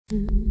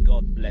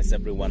God bless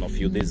every one of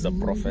you. This is the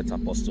Prophet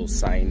Apostle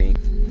signing.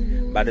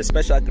 By the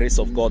special grace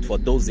of God, for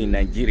those in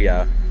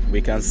Nigeria,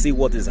 we can see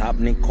what is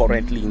happening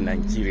currently in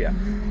Nigeria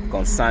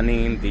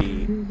concerning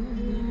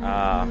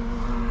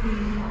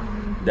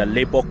the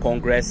Labour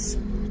Congress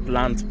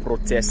planned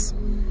protests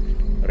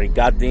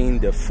regarding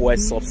the fuel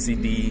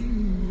subsidy,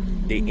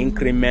 the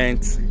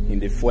increment in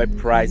the fuel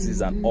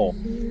prices and all.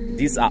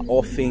 These are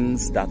all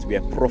things that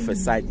were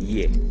prophesied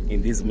here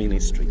in this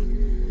ministry.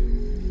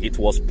 It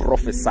was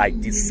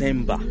prophesied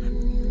December.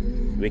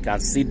 We can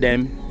see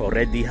them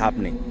already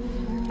happening.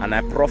 And I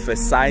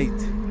prophesied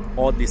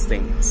all these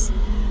things.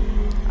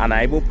 And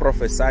I even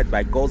prophesied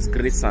by God's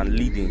grace and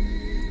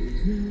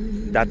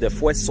leading that the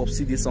fuel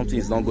subsidy something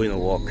is not going to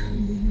work.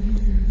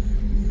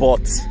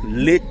 But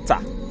later,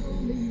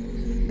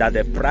 that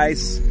the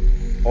price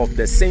of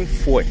the same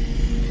fuel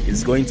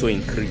is going to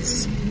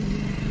increase.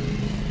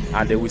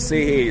 And they will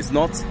say, hey, it's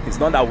not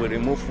that we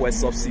remove fuel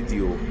subsidy,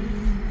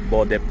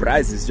 but the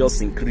price is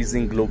just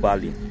increasing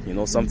globally, you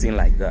know, something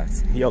like that.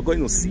 You're going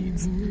to see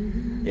it.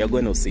 You're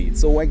going to see it.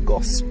 So when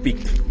God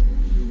speaks,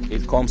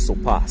 it comes to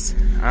pass.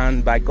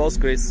 And by God's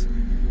grace,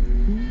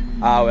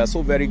 we are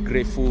so very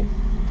grateful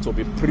to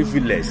be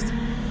privileged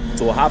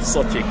to have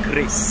such a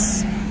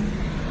grace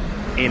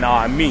in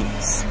our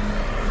midst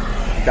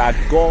that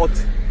God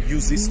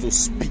uses to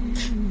speak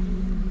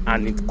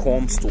and it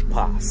comes to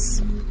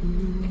pass.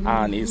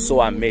 And it's so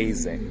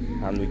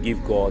amazing, and we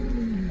give God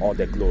all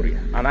the glory.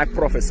 And I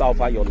prophesy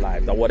over your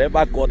life that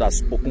whatever God has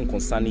spoken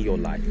concerning your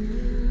life,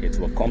 it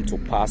will come to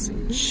pass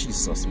in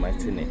Jesus'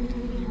 mighty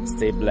name.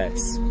 Stay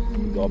blessed.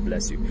 God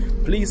bless you.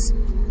 Please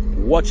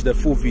watch the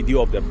full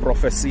video of the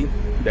prophecy,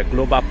 the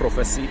global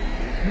prophecy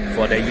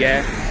for the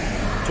year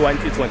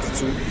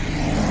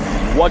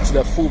 2022. Watch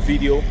the full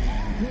video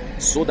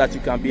so that you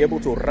can be able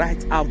to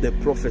write out the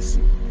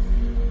prophecy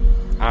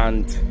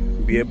and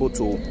be able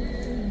to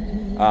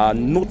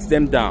note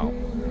them down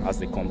as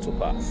they come to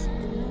pass.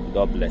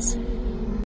 God bless you.